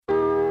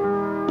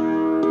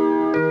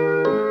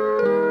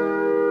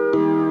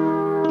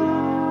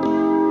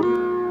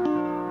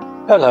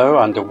Hello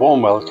and a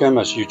warm welcome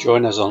as you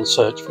join us on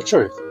Search for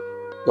Truth,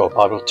 your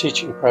Bible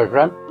teaching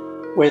program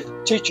with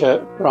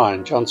teacher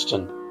Brian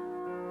Johnston.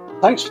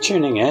 Thanks for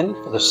tuning in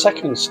for the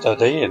second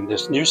study in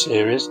this new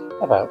series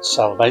about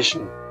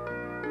salvation.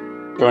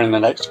 During the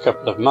next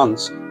couple of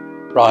months,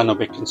 Brian will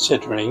be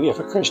considering if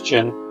a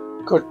Christian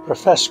could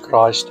profess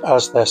Christ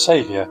as their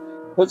Saviour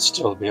but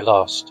still be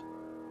lost.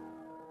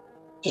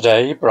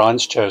 Today,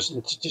 Brian's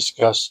chosen to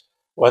discuss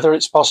whether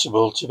it's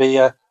possible to be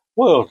a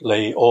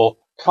worldly or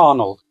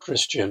Carnal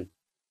Christian.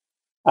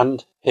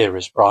 And here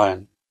is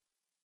Brian.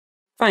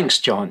 Thanks,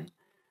 John.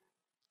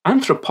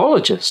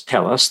 Anthropologists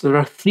tell us there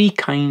are three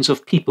kinds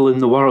of people in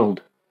the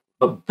world,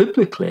 but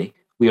biblically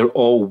we are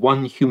all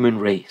one human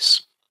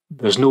race.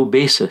 There's no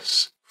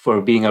basis for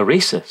being a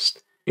racist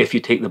if you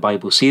take the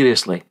Bible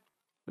seriously.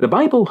 The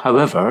Bible,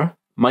 however,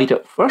 might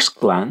at first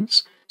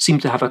glance seem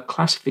to have a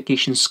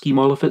classification scheme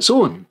all of its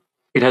own.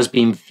 It has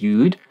been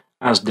viewed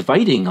as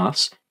dividing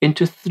us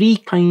into three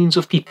kinds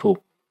of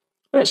people.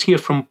 Let's hear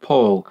from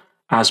Paul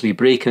as we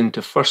break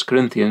into 1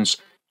 Corinthians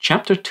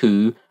chapter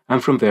 2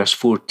 and from verse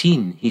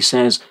 14. He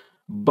says,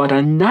 "But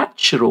a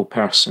natural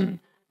person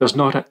does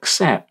not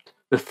accept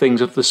the things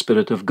of the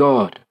Spirit of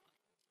God.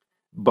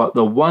 But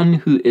the one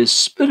who is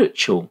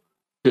spiritual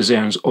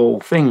discerns all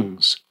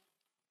things.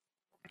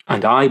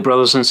 And I,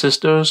 brothers and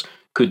sisters,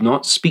 could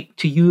not speak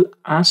to you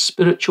as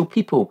spiritual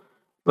people,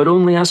 but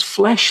only as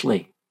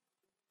fleshly.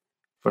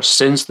 For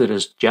since there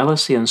is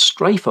jealousy and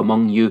strife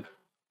among you,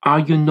 are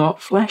you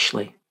not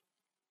fleshly?"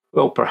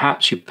 Well,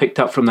 perhaps you picked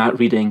up from that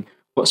reading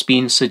what's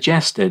being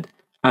suggested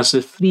as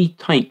the three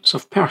types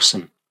of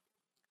person.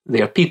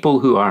 They are people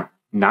who are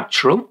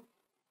natural,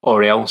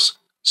 or else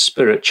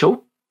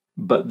spiritual,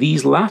 but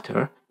these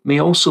latter may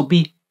also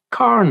be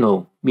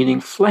carnal,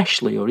 meaning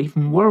fleshly or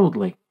even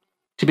worldly.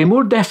 To be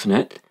more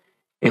definite,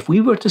 if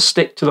we were to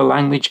stick to the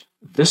language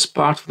this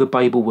part of the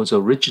Bible was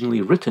originally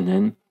written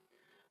in,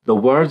 the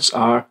words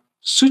are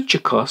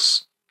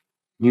psychikos,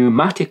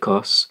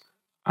 pneumatikos,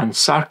 and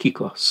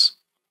sarkikos.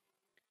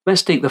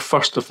 Let's take the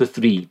first of the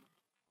three.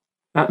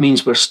 That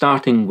means we're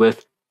starting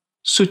with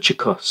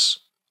psychikos,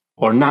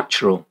 or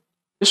natural.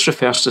 This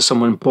refers to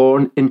someone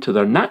born into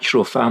their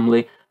natural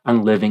family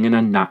and living in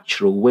a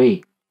natural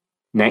way.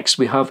 Next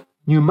we have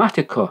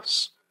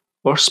pneumatikos,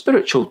 or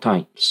spiritual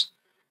types.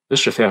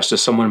 This refers to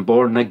someone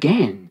born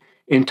again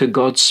into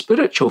God's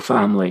spiritual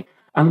family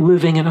and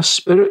living in a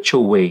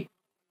spiritual way.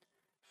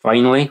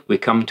 Finally, we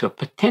come to a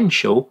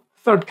potential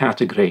third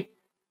category,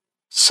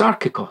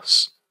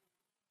 sarkikos,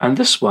 and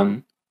this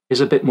one is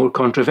a bit more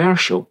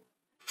controversial,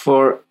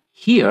 for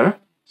here,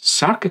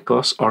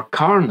 sarkikos or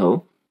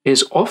carnal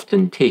is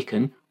often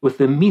taken with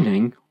the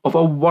meaning of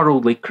a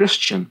worldly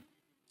Christian.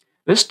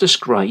 This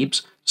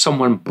describes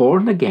someone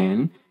born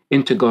again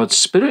into God's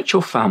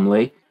spiritual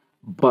family,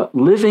 but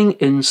living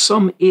in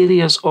some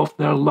areas of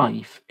their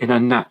life in a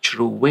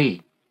natural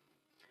way.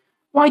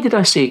 Why did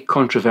I say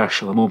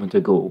controversial a moment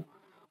ago?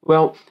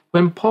 Well,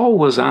 when Paul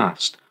was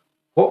asked,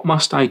 "What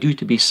must I do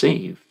to be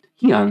saved?"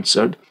 he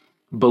answered,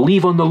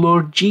 "Believe on the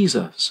Lord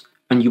Jesus,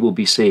 and you will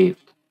be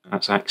saved."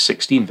 That's Acts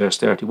 16, verse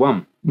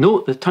 31.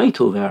 Note the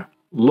title there,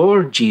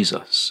 Lord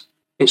Jesus.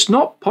 It's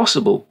not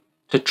possible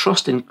to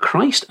trust in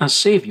Christ as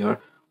Saviour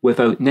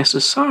without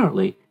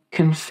necessarily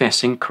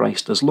confessing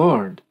Christ as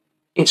Lord.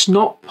 It's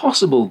not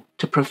possible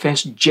to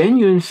profess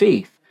genuine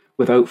faith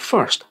without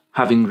first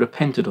having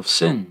repented of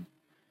sin.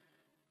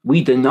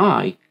 We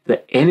deny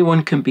that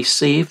anyone can be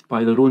saved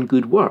by their own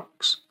good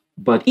works,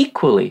 but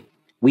equally,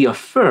 we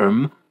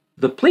affirm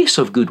the place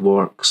of good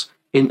works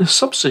in the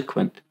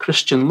subsequent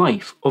Christian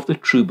life of the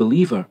true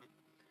believer.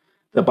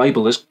 The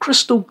Bible is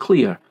crystal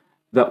clear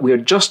that we are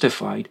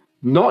justified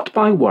not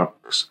by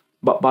works,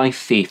 but by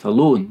faith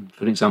alone.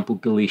 For example,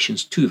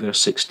 Galatians 2, verse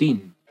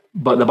 16.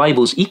 But the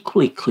Bible is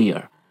equally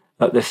clear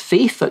that the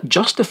faith that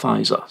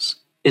justifies us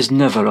is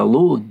never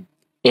alone.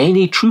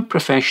 Any true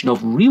profession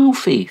of real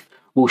faith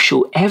will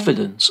show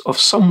evidence of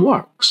some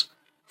works,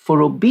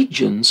 for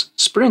obedience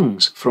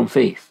springs from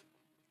faith.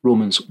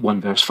 Romans 1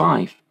 verse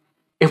 5.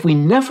 If we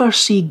never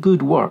see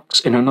good works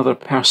in another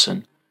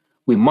person,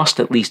 we must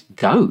at least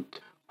doubt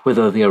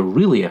whether they are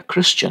really a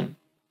Christian.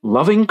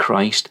 Loving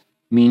Christ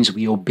means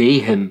we obey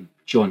him,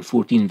 John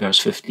 14 verse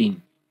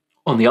 15.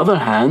 On the other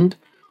hand,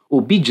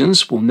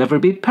 obedience will never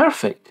be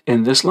perfect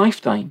in this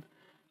lifetime.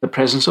 The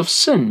presence of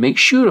sin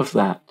makes sure of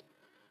that.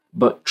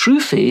 But true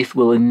faith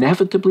will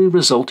inevitably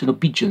result in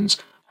obedience,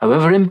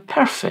 however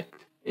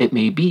imperfect it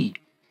may be.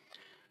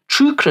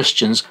 True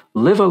Christians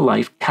live a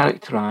life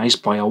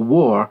characterized by a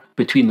war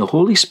between the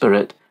Holy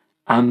Spirit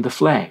and the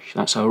flesh.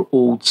 That's our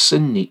old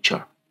sin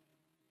nature.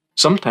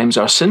 Sometimes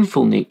our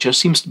sinful nature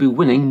seems to be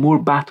winning more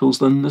battles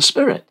than the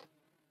Spirit.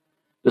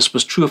 This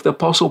was true of the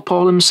Apostle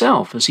Paul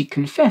himself, as he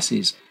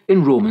confesses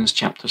in Romans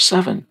chapter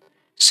 7,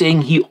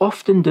 saying he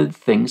often did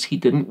things he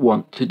didn't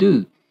want to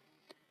do.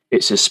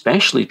 It's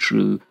especially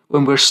true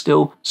when we're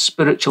still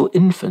spiritual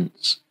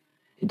infants.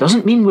 It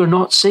doesn't mean we're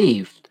not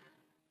saved,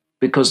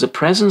 because the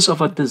presence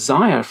of a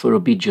desire for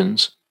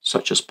obedience,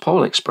 such as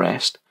Paul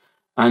expressed,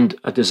 and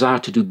a desire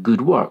to do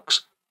good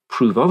works,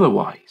 prove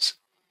otherwise.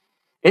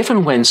 If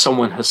and when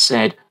someone has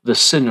said the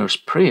sinner's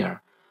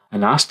prayer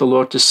and asked the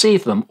Lord to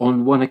save them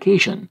on one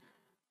occasion,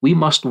 we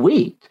must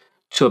wait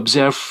to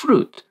observe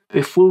fruit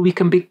before we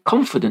can be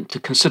confident to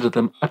consider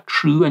them a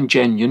true and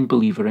genuine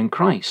believer in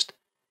Christ.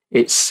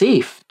 It's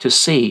safe to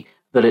say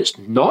that it's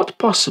not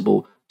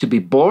possible to be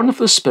born of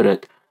the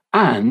Spirit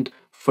and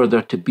for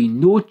there to be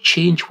no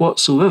change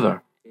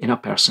whatsoever in a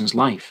person's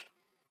life.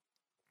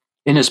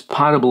 In his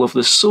parable of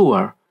the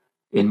sower,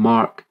 in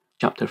Mark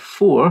chapter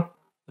 4,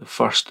 the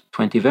first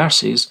 20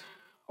 verses,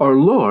 our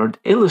Lord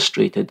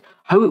illustrated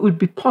how it would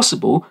be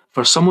possible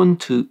for someone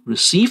to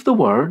receive the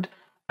word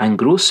and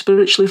grow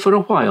spiritually for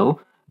a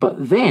while,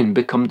 but then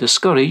become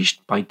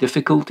discouraged by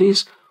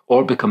difficulties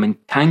or become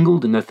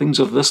entangled in the things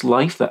of this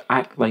life that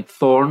act like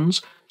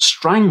thorns,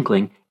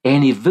 strangling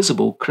any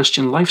visible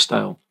Christian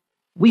lifestyle.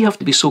 We have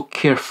to be so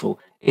careful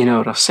in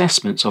our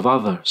assessments of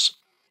others.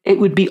 It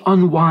would be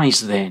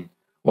unwise then,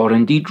 or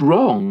indeed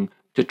wrong,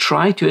 to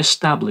try to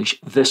establish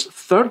this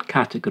third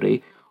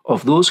category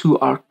of those who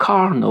are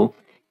carnal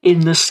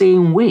in the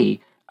same way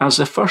as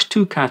the first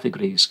two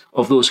categories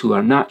of those who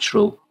are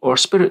natural or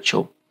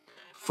spiritual.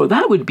 For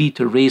that would be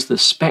to raise the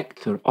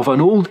spectre of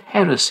an old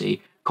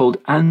heresy called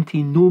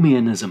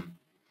antinomianism.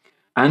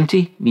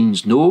 Anti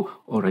means no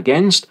or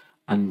against,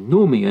 and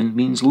nomian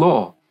means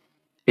law.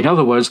 In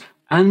other words,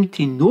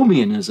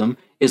 antinomianism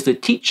is the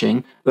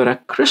teaching that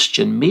a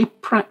Christian may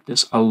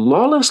practice a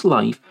lawless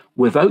life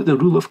without the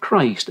rule of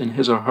Christ in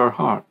his or her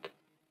heart.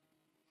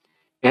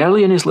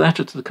 Early in his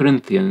letter to the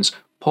Corinthians,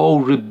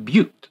 Paul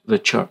rebuked the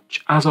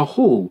church as a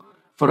whole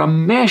for a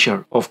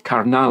measure of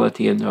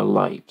carnality in their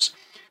lives.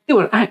 They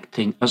were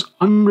acting as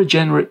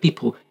unregenerate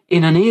people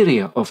in an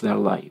area of their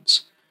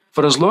lives.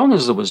 For as long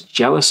as there was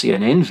jealousy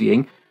and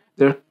envying,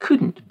 there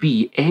couldn't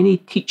be any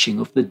teaching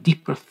of the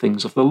deeper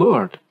things of the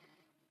Lord.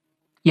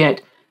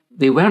 Yet,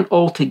 they weren't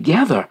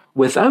altogether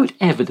without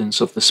evidence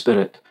of the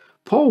Spirit.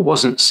 Paul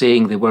wasn't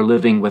saying they were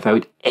living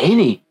without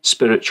any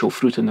spiritual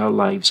fruit in their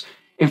lives.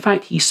 In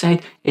fact, he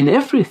said in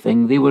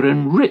everything they were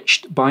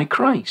enriched by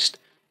Christ,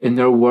 in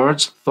their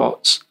words,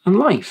 thoughts, and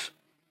life.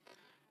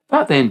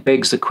 That then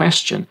begs the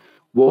question,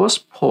 was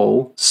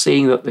Paul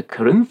saying that the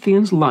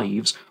Corinthians'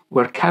 lives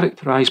were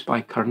characterized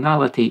by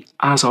carnality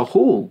as a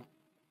whole?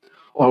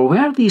 Or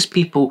were these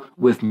people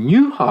with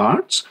new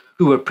hearts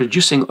who were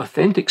producing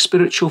authentic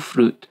spiritual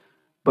fruit,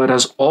 but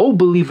as all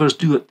believers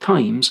do at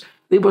times,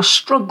 they were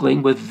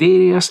struggling with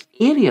various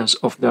areas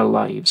of their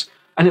lives,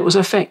 and it was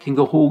affecting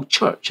the whole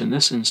church in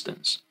this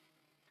instance?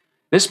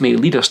 This may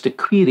lead us to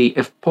query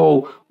if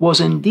Paul was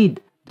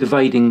indeed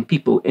dividing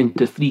people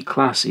into three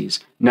classes: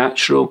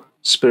 natural,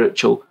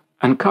 spiritual,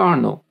 and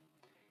carnal.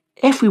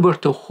 If we were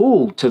to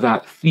hold to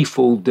that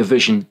threefold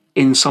division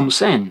in some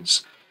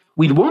sense,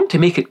 we'd want to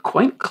make it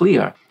quite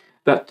clear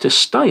that to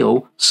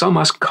style some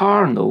as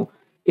carnal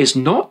is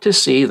not to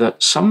say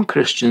that some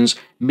Christians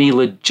may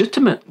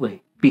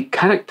legitimately be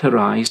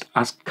characterized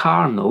as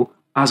carnal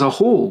as a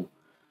whole,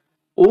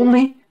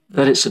 only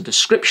that it's a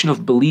description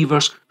of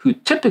believers who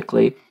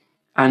typically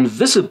and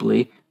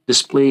visibly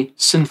display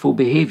sinful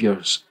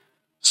behaviors,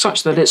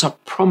 such that it's a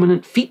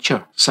prominent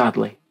feature,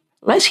 sadly.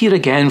 Let's hear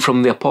again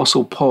from the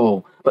Apostle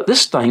Paul, but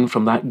this time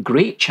from that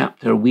great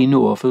chapter we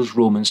know of as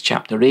Romans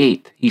chapter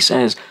 8. He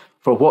says,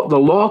 "For what the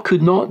law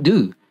could not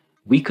do,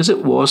 weak as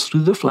it was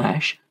through the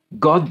flesh,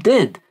 God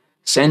did,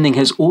 sending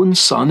his own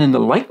Son in the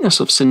likeness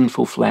of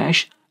sinful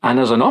flesh, and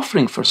as an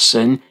offering for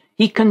sin,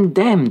 he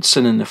condemned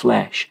sin in the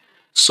flesh,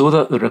 so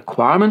that the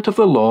requirement of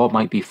the law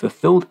might be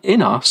fulfilled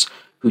in us,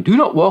 who do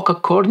not walk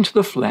according to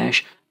the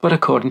flesh, but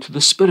according to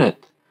the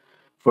Spirit.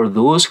 For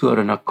those who are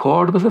in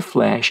accord with the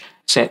flesh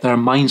set their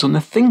minds on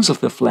the things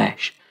of the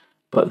flesh,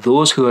 but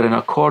those who are in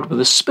accord with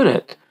the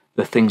Spirit,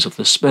 the things of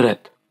the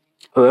Spirit.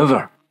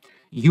 However,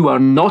 you are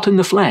not in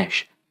the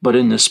flesh, but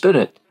in the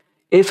Spirit,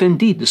 if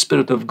indeed the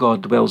Spirit of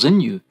God dwells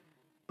in you.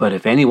 But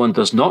if anyone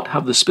does not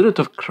have the Spirit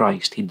of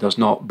Christ, he does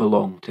not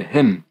belong to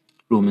him."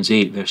 Romans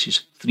 8,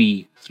 verses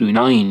 3 through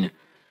 9.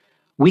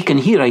 We can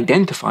here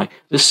identify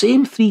the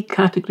same three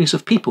categories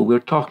of people we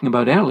were talking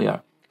about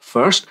earlier.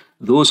 First,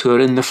 those who are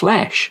in the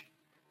flesh.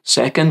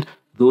 Second,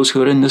 those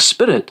who are in the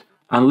Spirit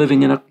and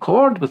living in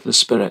accord with the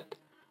Spirit.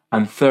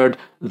 And third,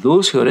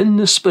 those who are in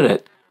the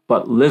Spirit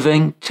but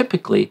living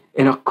typically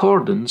in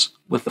accordance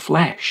with the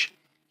flesh.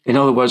 In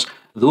other words,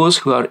 those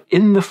who are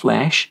in the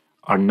flesh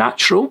are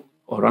natural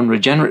or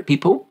unregenerate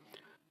people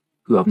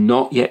who have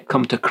not yet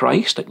come to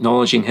Christ,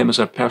 acknowledging him as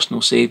their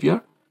personal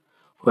Saviour,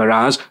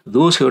 whereas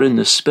those who are in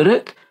the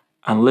Spirit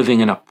and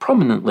living in a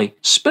prominently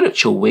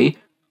spiritual way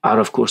are,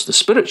 of course, the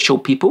spiritual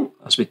people,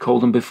 as we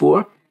called them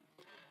before.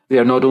 They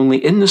are not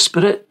only in the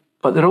Spirit,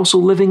 but they're also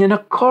living in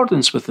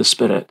accordance with the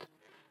Spirit.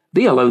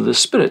 They allow the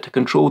Spirit to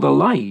control their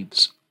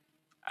lives.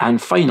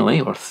 And finally,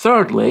 or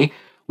thirdly,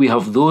 we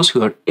have those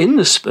who are in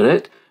the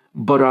Spirit,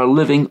 but are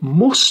living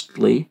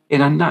mostly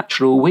in a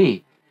natural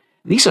way.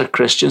 These are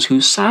Christians who,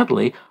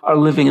 sadly, are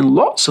living in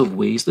lots of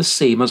ways the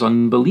same as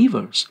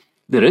unbelievers.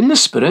 They're in the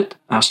Spirit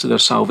as to their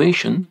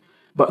salvation,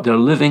 but they're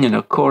living in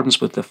accordance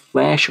with the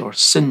flesh or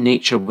sin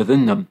nature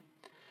within them.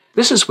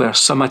 This is where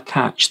some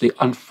attach the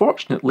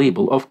unfortunate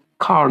label of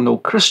carnal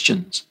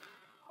Christians,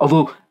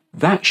 although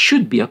that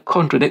should be a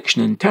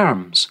contradiction in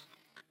terms.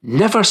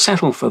 Never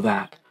settle for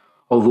that,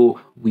 although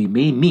we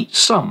may meet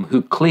some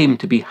who claim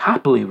to be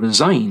happily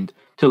resigned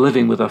to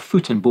living with a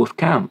foot in both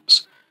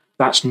camps.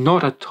 That's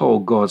not at all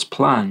God's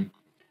plan.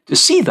 To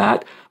see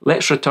that,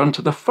 let's return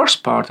to the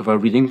first part of our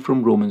reading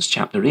from Romans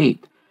chapter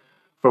 8.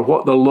 For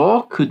what the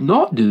law could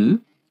not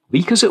do,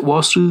 weak as it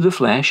was through the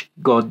flesh,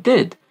 God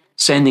did,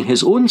 sending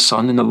his own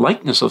Son in the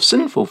likeness of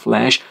sinful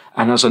flesh,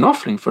 and as an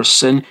offering for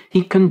sin,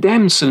 he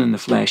condemned sin in the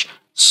flesh,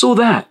 so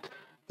that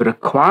the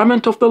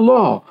requirement of the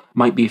law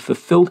might be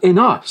fulfilled in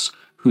us,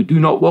 who do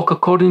not walk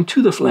according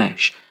to the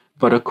flesh,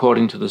 but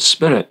according to the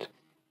Spirit.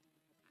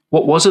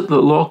 What was it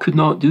the law could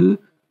not do?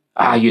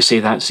 You say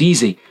that's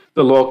easy.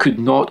 The law could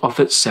not of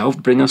itself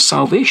bring us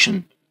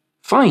salvation.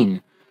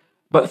 Fine.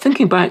 But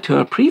thinking back to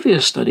our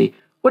previous study,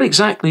 what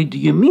exactly do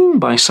you mean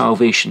by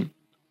salvation?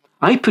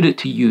 I put it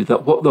to you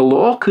that what the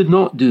law could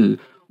not do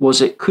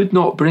was it could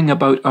not bring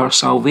about our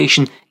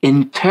salvation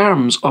in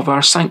terms of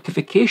our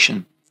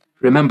sanctification.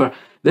 Remember,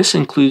 this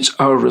includes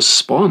our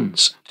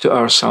response to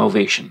our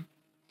salvation.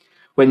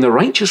 When the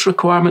righteous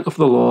requirement of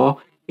the law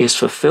is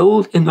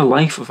fulfilled in the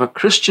life of a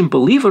Christian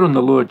believer in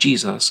the Lord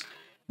Jesus,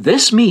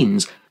 this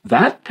means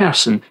that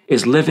person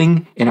is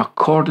living in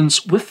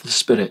accordance with the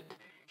Spirit.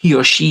 He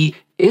or she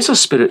is a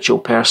spiritual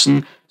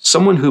person,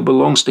 someone who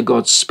belongs to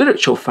God's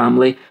spiritual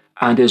family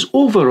and is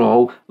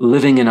overall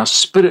living in a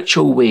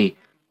spiritual way.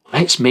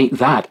 Let's make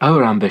that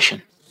our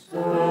ambition.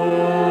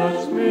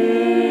 Search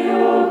me,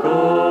 O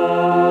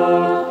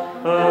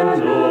God,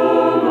 and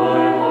know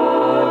my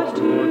heart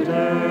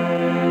today.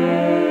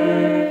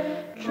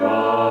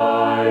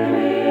 Try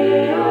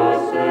me, O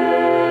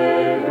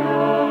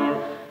Savior,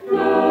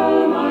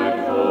 know my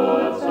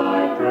thoughts, I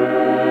pray.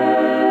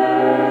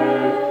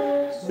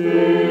 See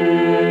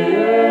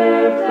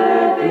if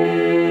there be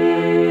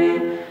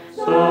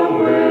some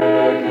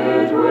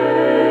wicked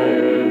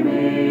way in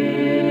me.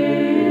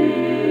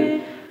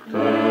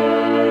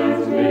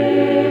 Cleanse me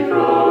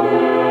from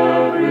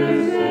every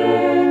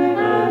sin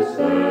and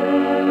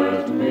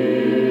set me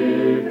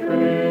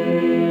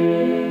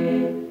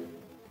free.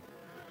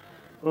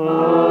 I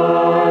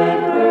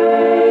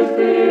praise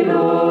thee,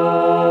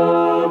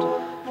 Lord,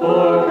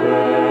 for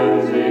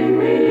cleansing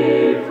me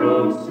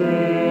from sin.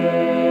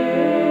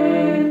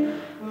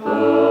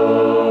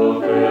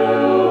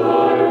 Fulfill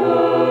thy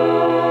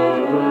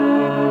word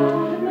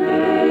and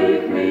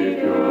make me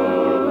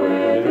pure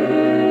within.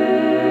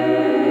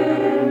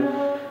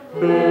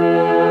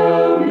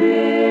 Fill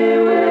me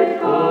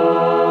with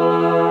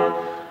fire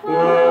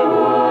where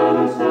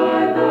once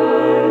I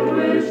burned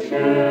with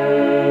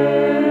shame.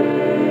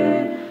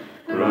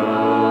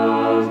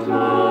 Grant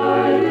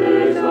my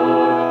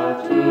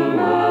desire to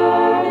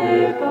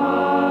magnify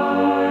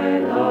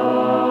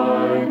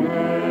thy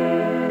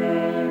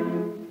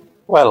name.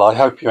 Well, I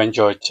hope you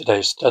enjoyed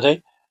today's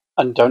study,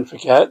 and don't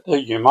forget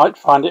that you might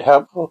find it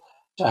helpful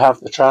to have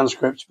the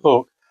transcript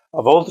book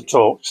of all the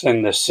talks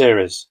in this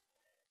series.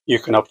 You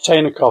can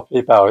obtain a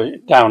copy by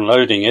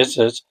downloading it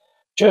at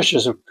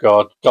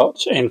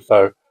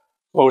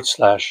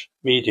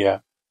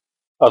churchesofgod.info/media.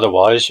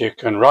 Otherwise, you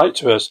can write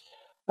to us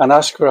and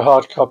ask for a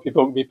hard copy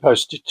book be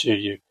posted to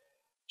you.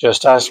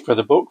 Just ask for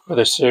the book for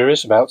this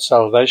series about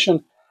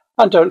salvation,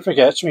 and don't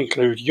forget to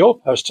include your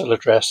postal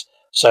address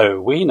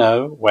so we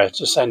know where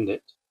to send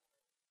it.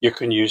 You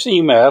can use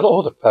email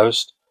or the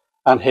post,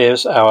 and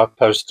here's our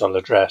postal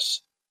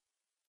address.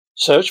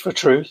 Search for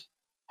Truth,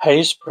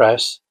 Hayes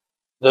Press,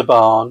 The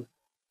Barn,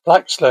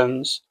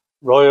 Flaxlands,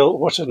 Royal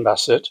Wootton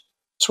Bassett,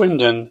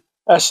 Swindon,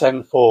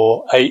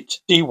 SN4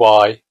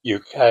 8DY,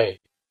 UK.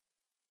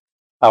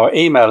 Our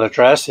email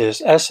address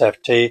is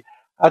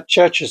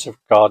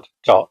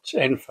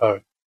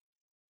sft@churchesofgod.info.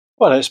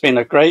 Well, it's been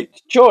a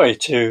great joy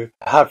to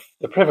have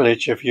the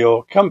privilege of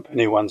your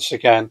company once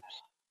again,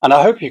 and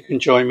I hope you can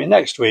join me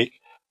next week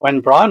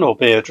when Brian will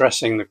be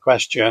addressing the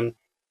question,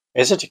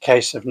 is it a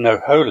case of no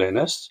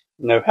holiness,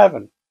 no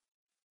heaven?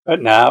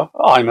 But now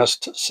I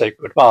must say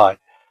goodbye,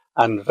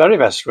 and very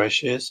best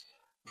wishes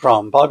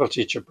from Bible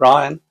teacher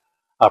Brian,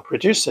 our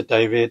producer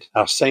David,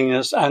 our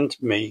singers, and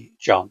me,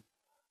 John.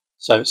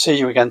 So see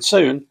you again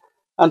soon,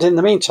 and in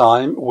the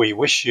meantime, we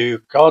wish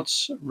you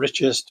God's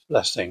richest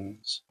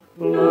blessings.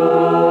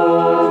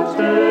 Lord,